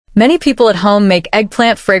Many people at home make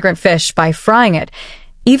eggplant fragrant fish by frying it,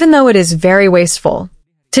 even though it is very wasteful.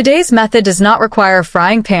 Today's method does not require a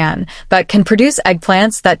frying pan, but can produce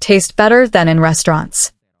eggplants that taste better than in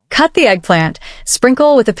restaurants. Cut the eggplant,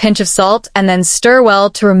 sprinkle with a pinch of salt, and then stir well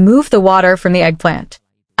to remove the water from the eggplant.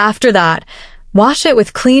 After that, wash it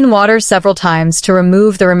with clean water several times to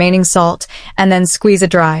remove the remaining salt, and then squeeze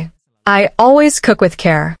it dry. I always cook with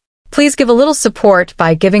care. Please give a little support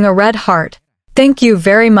by giving a red heart. Thank you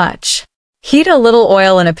very much. Heat a little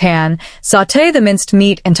oil in a pan, sauté the minced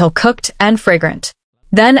meat until cooked and fragrant.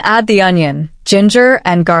 Then add the onion, ginger,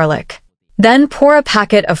 and garlic. Then pour a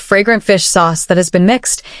packet of fragrant fish sauce that has been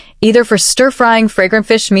mixed, either for stir-frying fragrant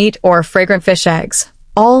fish meat or fragrant fish eggs.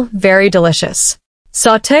 All very delicious.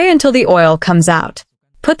 Sauté until the oil comes out.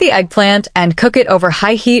 Put the eggplant and cook it over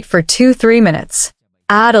high heat for 2-3 minutes.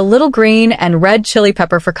 Add a little green and red chili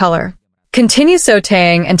pepper for color. Continue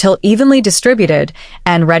sautéing until evenly distributed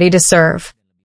and ready to serve.